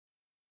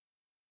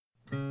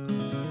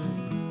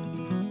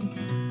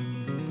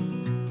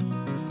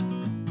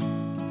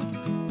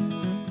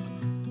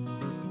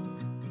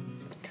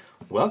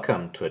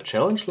Welcome to a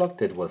challenge log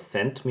that was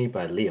sent to me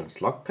by Leon's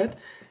Lockpad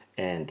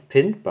and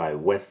pinned by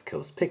West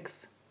Coast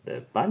Picks,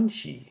 the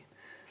Banshee.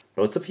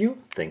 Both of you,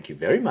 thank you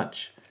very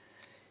much.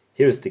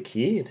 Here is the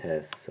key. It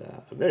has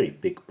a very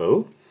big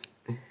bow.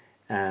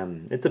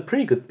 It's a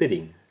pretty good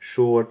bidding.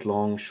 Short,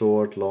 long,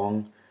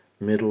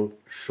 middle,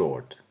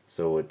 short.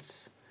 So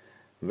it's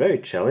very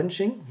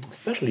challenging,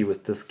 especially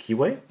with this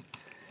keyway.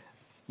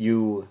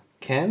 You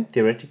can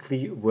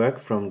theoretically work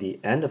from the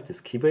end of this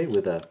keyway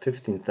with a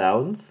 15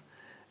 thousandths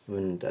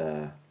and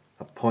a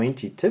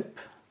pointy tip,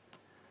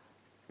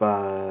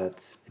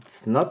 but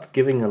it's not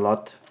giving a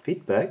lot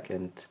feedback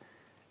and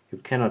you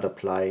cannot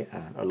apply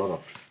a lot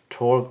of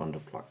torque on the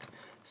block.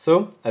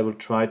 So I will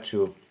try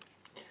to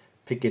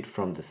pick it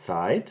from the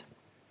side,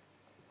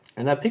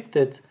 and I picked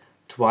it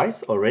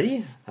twice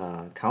already,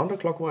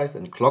 counterclockwise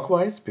and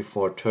clockwise,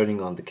 before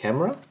turning on the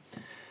camera.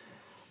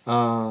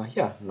 Now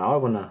I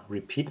want to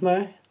repeat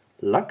my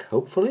luck,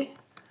 hopefully.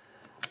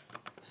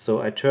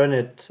 So I turn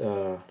it,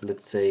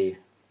 let's say,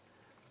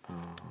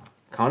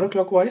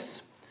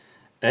 counterclockwise,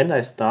 and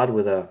I start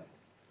with a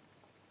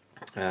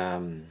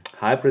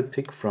hybrid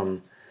pick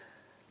from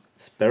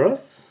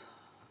Sparrows.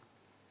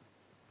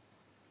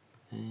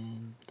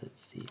 And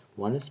let's see,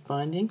 one is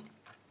binding,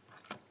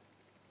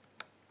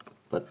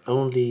 but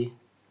only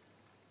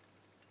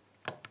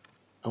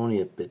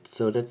a bit.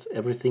 So that's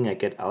everything I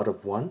get out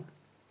of one.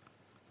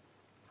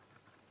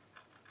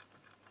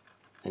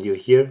 And you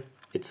hear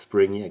it's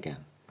springy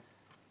again.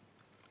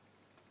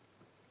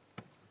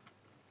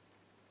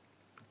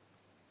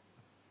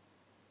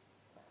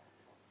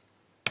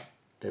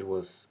 That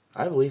was,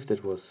 I believe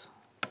that was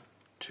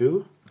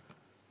 2.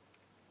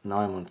 Now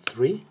I'm on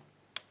 3.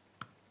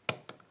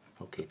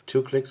 Okay,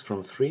 2 clicks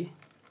from 3.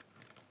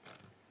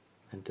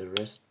 And the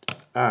rest,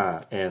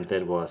 and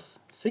that was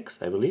 6,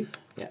 I believe.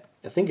 Yeah,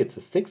 I think it's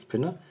a 6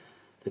 pinner.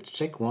 Let's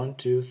check. 1,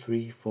 2,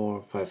 3,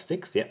 4, 5,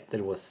 6. Yeah,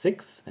 that was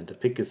 6. And the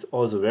pick is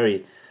also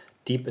very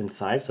deep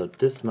inside, so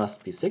this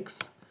must be 6.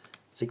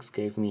 6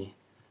 gave me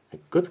a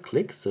good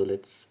click, so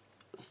let's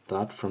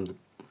start from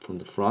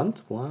the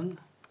front. 1,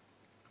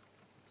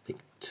 I think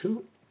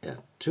 2. Yeah,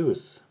 2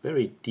 is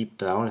very deep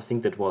down. I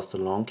think that was the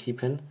long key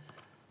pin.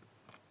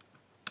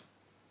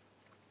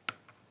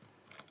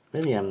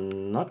 Maybe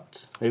I'm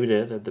not. Maybe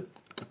the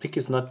pick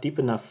is not deep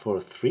enough for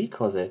 3,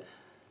 because it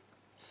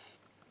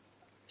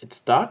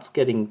starts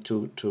getting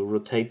to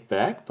rotate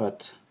back,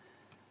 but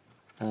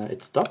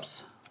it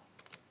stops.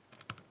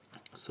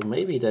 So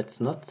maybe that's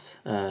not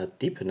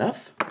deep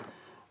enough.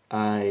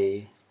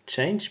 I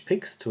change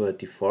picks to a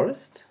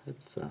deforest.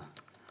 It's a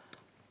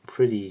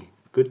pretty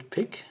good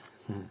pick.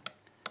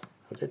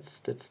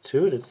 That's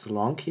 2. That's the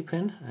long key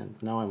pin,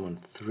 and now I'm on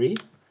 3.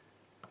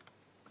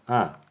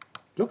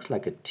 Looks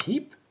like a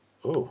teep.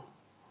 Oh,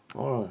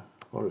 or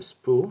a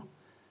spool.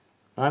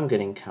 I'm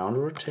getting counter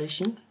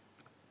rotation.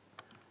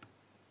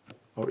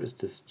 Or is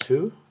this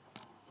 2?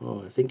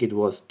 Oh, I think it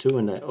was 2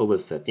 and I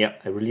overset. Yeah,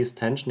 I released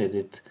tension and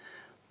it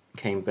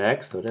came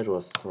back, so that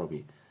was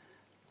probably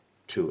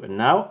 2. And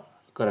now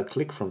got a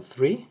click from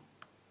 3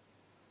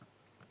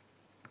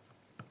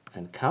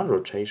 and counter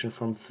rotation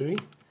from 3,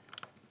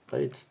 but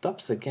it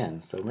stops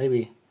again. So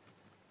maybe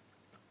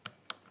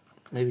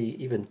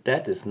even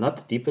that is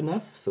not deep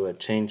enough. So I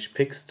change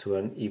picks to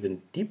an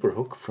even deeper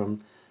hook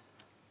from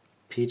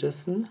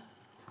Peterson.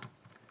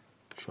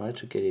 Try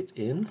to get it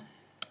in.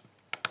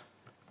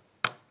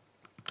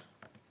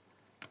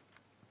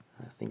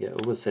 I think I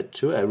overset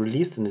 2. I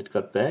released and it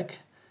got back.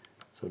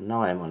 So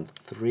now I'm on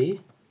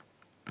 3.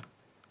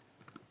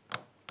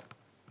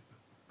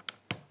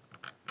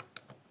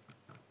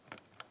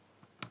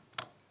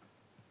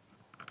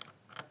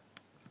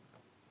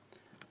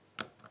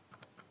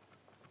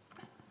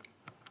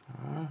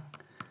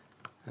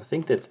 I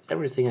think that's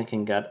everything I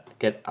can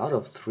get out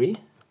of 3.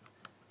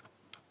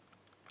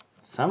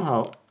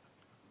 Somehow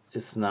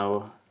is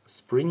now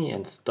springy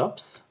and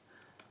stops.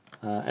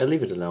 I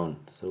leave it alone.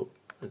 So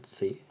let's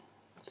see,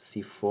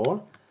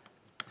 C4.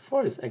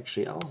 4 is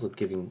actually also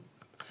giving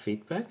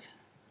feedback.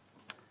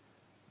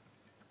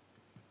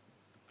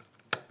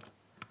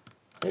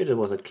 Maybe there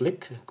was a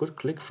good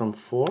click from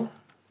 4.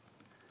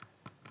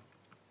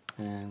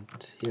 And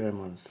here I'm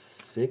on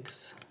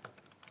 6.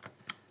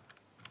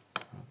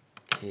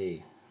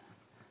 Okay.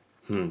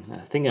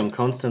 I think I'm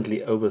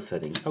constantly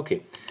oversetting.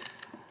 Okay.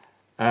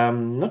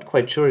 I'm not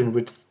quite sure in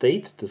which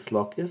state this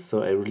lock is,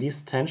 so I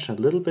release tension a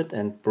little bit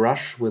and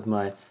brush with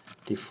my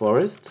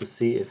deforest to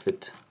see if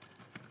it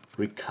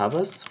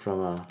recovers from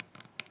a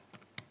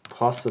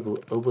possible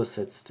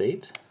overset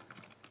state.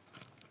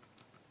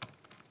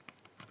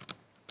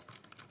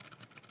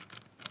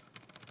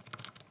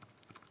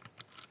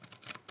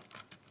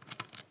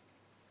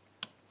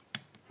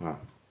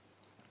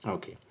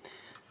 Okay.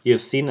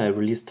 You've seen I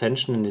released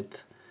tension and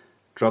it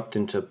dropped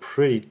into a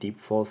pretty deep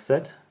false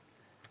set.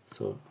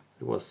 So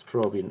it was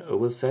probably an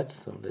overset.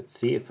 So let's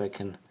see if I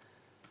can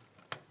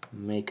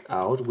make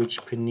out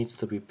which pin needs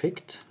to be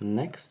picked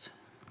next.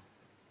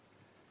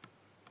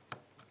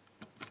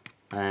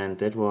 And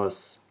that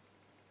was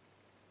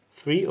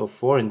 3 or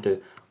 4, and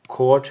the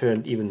core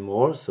turned even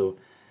more. So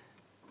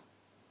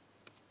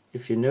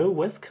if you know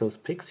West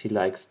Coast Picks, he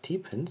likes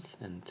T-pins,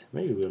 and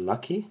maybe we're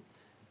lucky.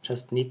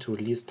 Just need to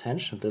release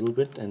tension a little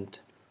bit and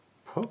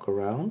poke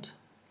around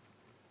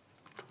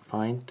to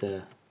find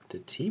the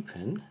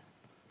T-pin.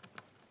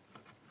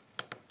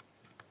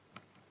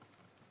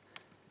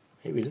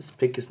 Maybe this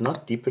pick is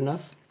not deep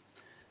enough.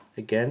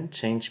 Again,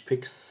 change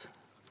picks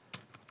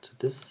to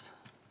this.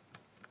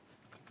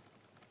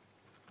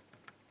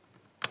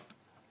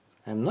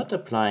 I'm not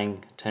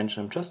applying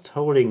tension, I'm just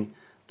holding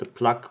the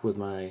plug with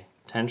my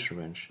tension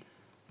wrench.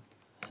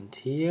 And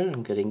here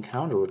I'm getting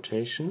counter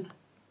rotation.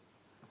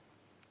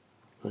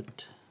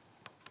 But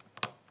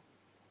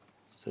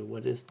so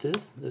what is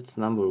this? That's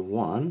number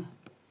 1.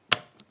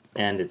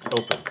 And it's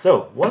open.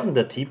 So wasn't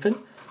a T-pin,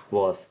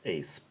 was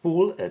a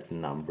spool at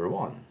number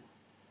 1.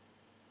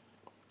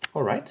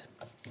 Alright.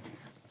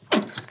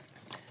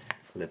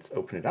 Let's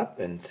open it up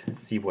and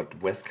see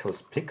what West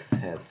Coast Picks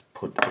has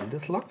put in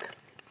this lock.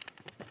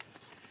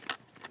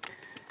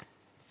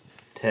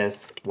 It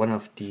has one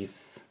of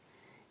these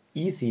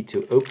easy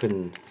to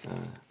open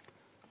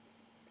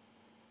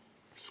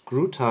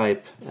screw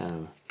type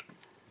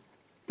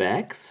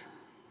bags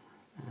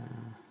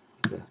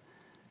with a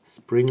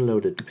spring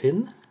loaded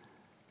pin.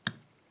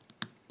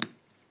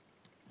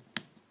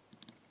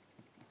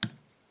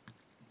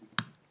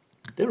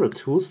 There are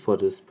tools for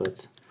this,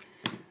 but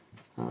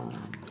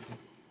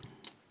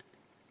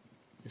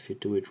if you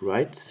do it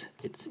right,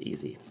 it's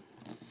easy.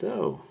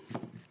 So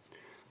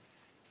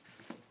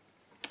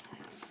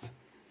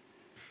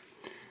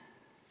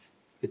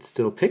it's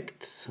still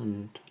picked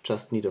and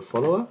just need a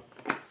follower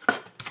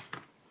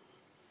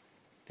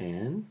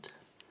and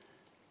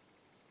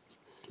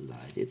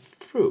slide it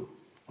through.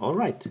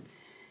 Alright,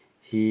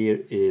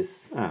 here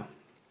is,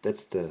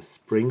 that's the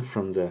spring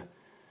from the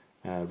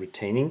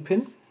retaining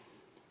pin,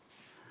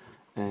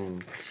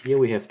 and here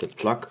we have the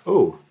plug.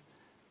 Oh,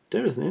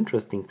 there is an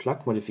interesting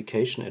plug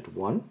modification at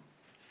 1,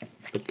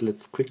 but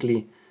let's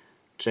quickly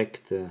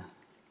check the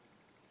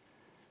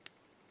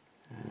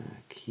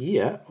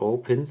here all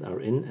pins are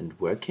in and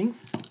working.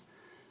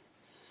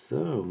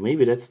 So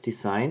maybe that's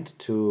designed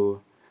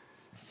to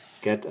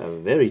get a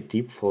very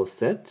deep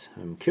falset.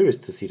 I'm curious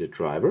to see the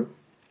driver.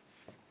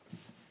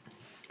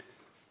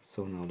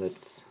 So now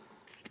let's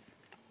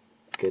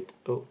get,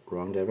 oh,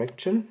 wrong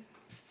direction.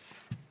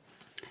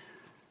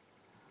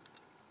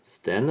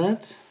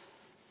 Standard.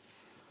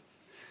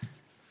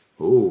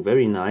 Oh,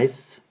 very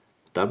nice.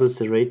 Double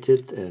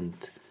serrated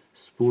and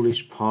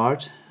spoolish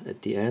part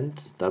at the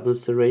end. Double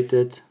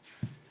serrated.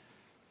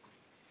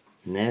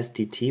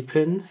 Nasty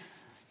T-pin.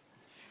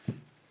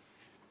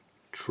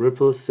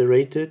 Triple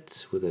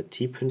serrated with a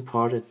T-pin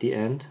part at the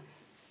end.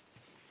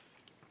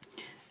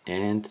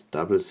 And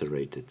double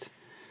serrated.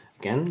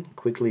 Again,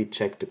 quickly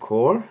check the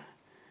core.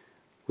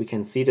 We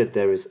can see that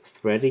there is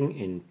threading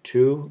in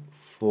 2,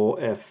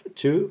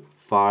 4F2,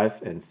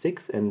 5 and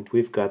 6, and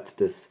we've got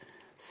this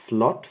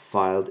slot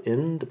filed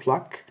in the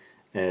plug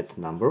at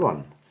number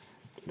 1.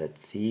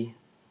 Let's see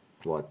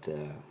what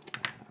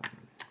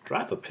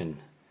driver pin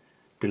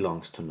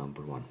belongs to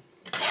number 1.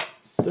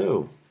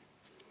 So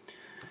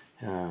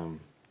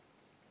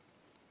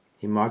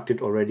he marked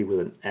it already with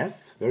an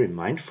F, very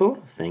mindful,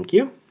 thank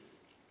you.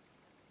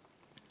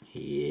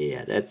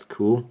 Yeah, that's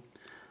cool.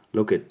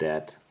 Look at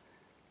that.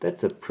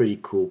 That's a pretty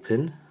cool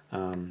pin.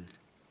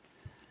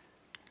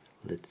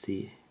 Let's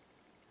see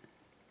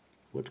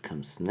what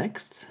comes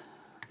next.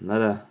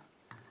 Another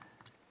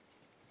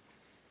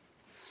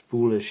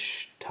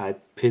spoolish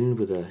type pin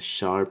with a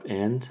sharp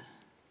end.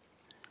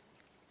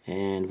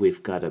 And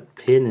we've got a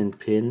pin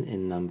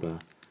in number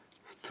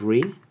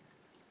 3.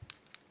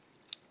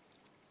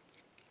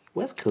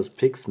 West Coast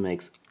Picks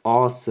makes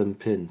awesome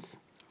pins.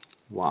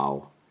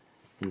 Wow.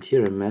 And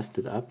here I messed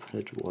it up.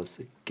 That was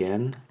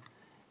again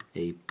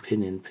a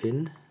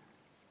pin.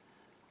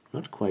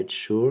 Not quite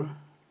sure.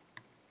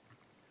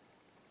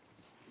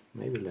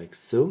 Maybe like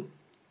so.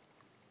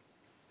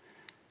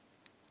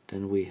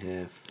 Then we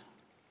have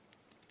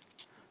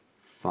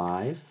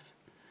 5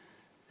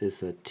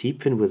 is a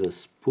T-pin with a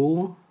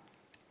spool,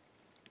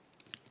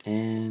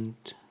 and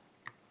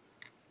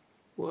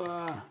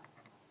wow,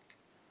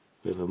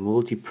 we have a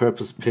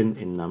multi-purpose pin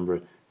in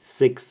number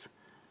 6.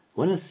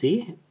 Want to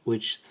see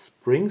which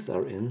springs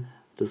are in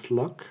this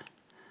lock,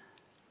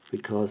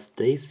 because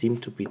they seem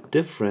to be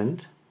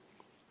different.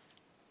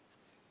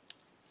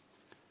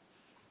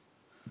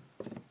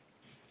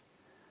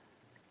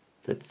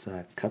 That's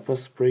a copper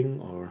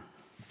spring or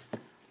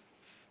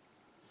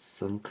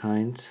some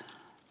kind.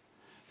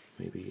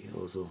 Maybe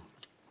also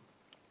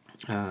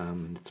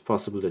it's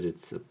possible that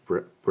it's a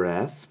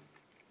brass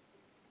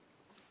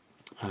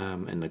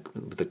and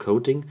with a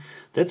coating.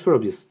 That's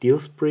probably a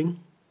steel spring.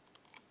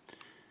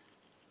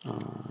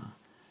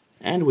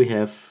 And we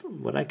have,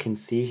 what I can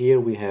see here,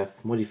 we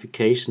have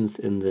modifications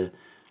in the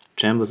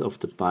chambers of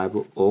the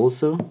Bible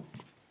also.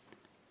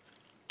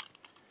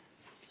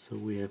 So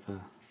we have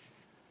a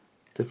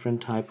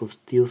different type of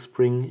steel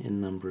spring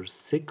in number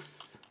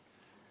 6.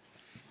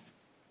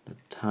 A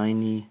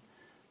tiny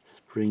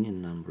spring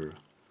in number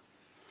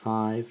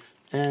 5,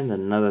 and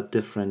another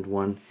different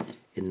one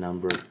in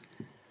number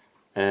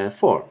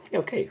 4.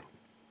 Okay,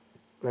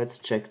 let's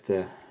check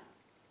the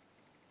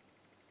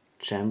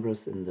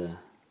chambers in the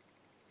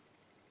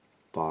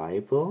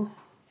Bible.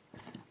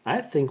 I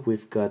think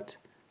we've got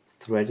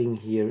threading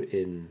here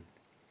in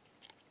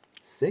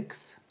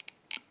 6,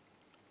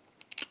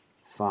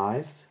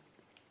 5.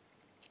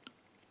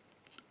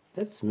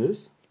 That's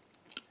smooth.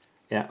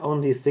 Yeah,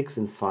 only 6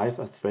 and 5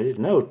 are threaded.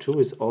 No, 2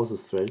 is also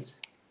threaded.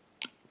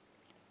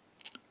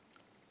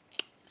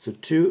 So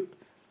 2,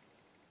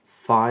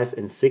 5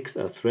 and 6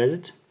 are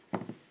threaded.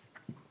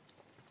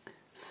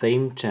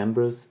 Same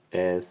chambers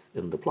as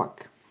in the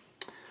plug.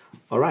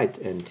 Alright,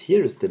 and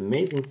here is the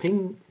amazing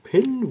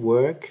pin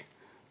work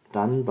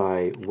done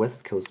by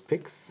West Coast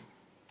Picks.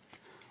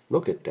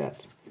 Look at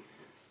that.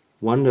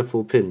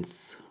 Wonderful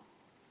pins.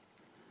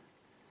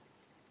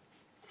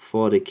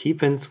 For the key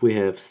pins we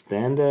have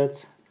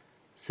standard,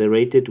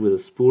 serrated with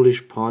a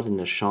spoolish part and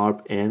a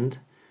sharp end.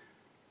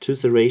 2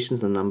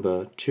 serrations on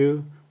number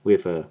 2. We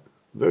have a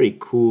very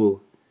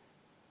cool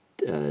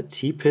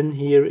T-pin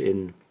here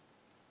in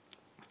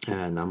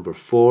number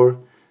 4,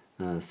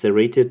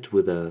 serrated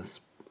with a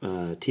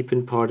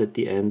T-pin part at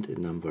the end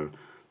in number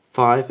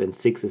 5, and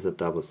 6 is a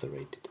double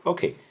serrated.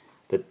 Okay,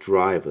 the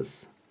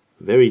drivers.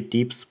 Very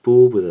deep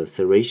spool with a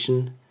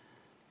serration,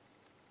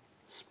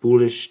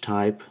 spoolish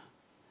type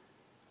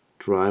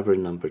driver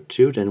in number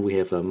 2. Then we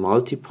have a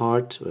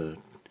multi-part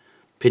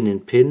pin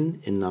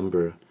in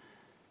number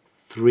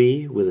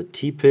 3 with a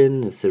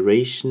T-pin, a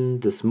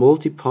serration, this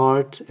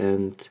multi-part,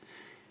 and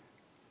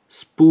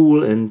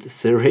spool and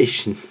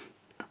serration.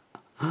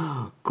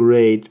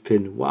 Great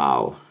pin,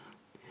 wow.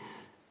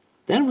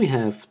 Then we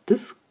have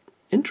this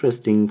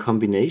interesting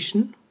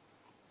combination.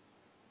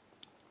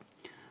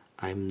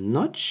 I'm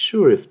not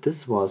sure if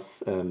this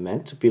was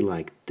meant to be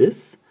like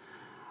this.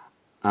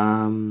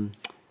 I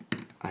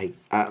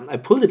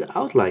pulled it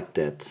out like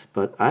that,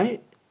 but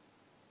I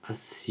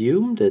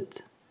assume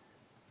that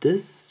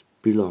this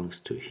belongs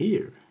to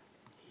here.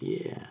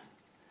 Yeah.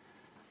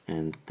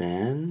 And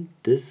then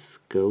this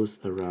goes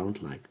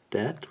around like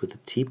that with the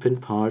T-pin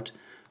part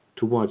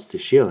towards the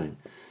shear line.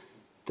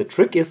 The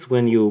trick is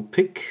when you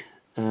pick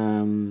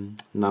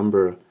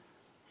number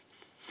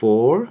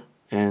 4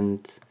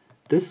 and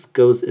this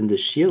goes in the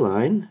shear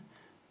line,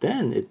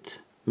 then it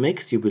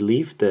makes you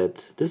believe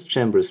that this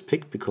chamber is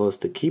picked because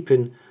the key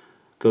pin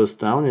goes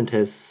down and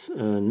has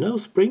no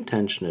spring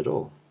tension at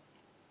all.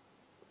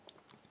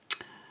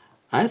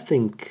 I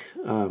think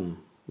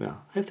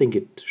I think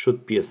it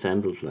should be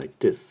assembled like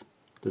this.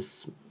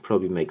 This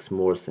probably makes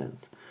more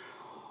sense.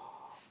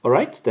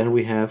 Alright, then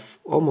we have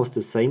almost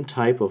the same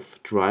type of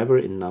driver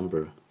in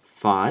number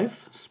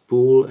 5,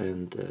 spool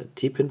and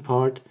T-pin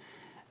part,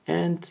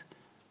 and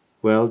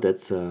well,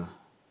 that's a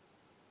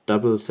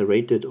double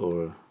serrated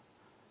or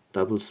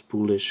double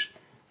spoolish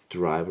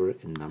driver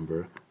in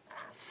number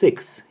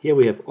 6. Here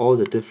we have all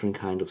the different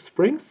kind of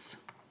springs.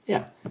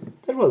 Yeah,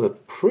 that was a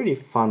pretty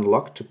fun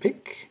lock to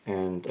pick,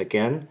 and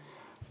again,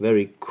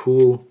 very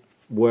cool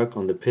work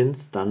on the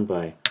pins done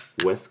by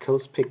West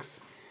Coast Picks.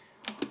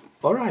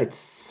 Alright,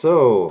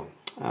 so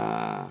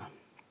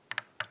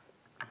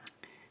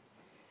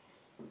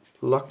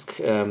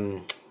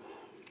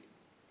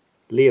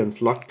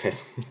Leon's lock pad.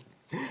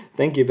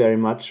 Thank you very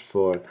much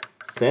for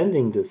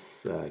sending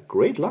this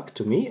great lock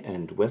to me,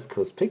 and West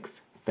Coast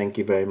Picks, thank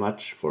you very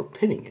much for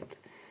pinning it.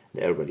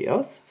 And everybody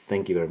else,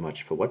 thank you very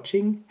much for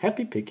watching.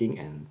 Happy picking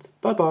and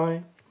bye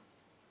bye.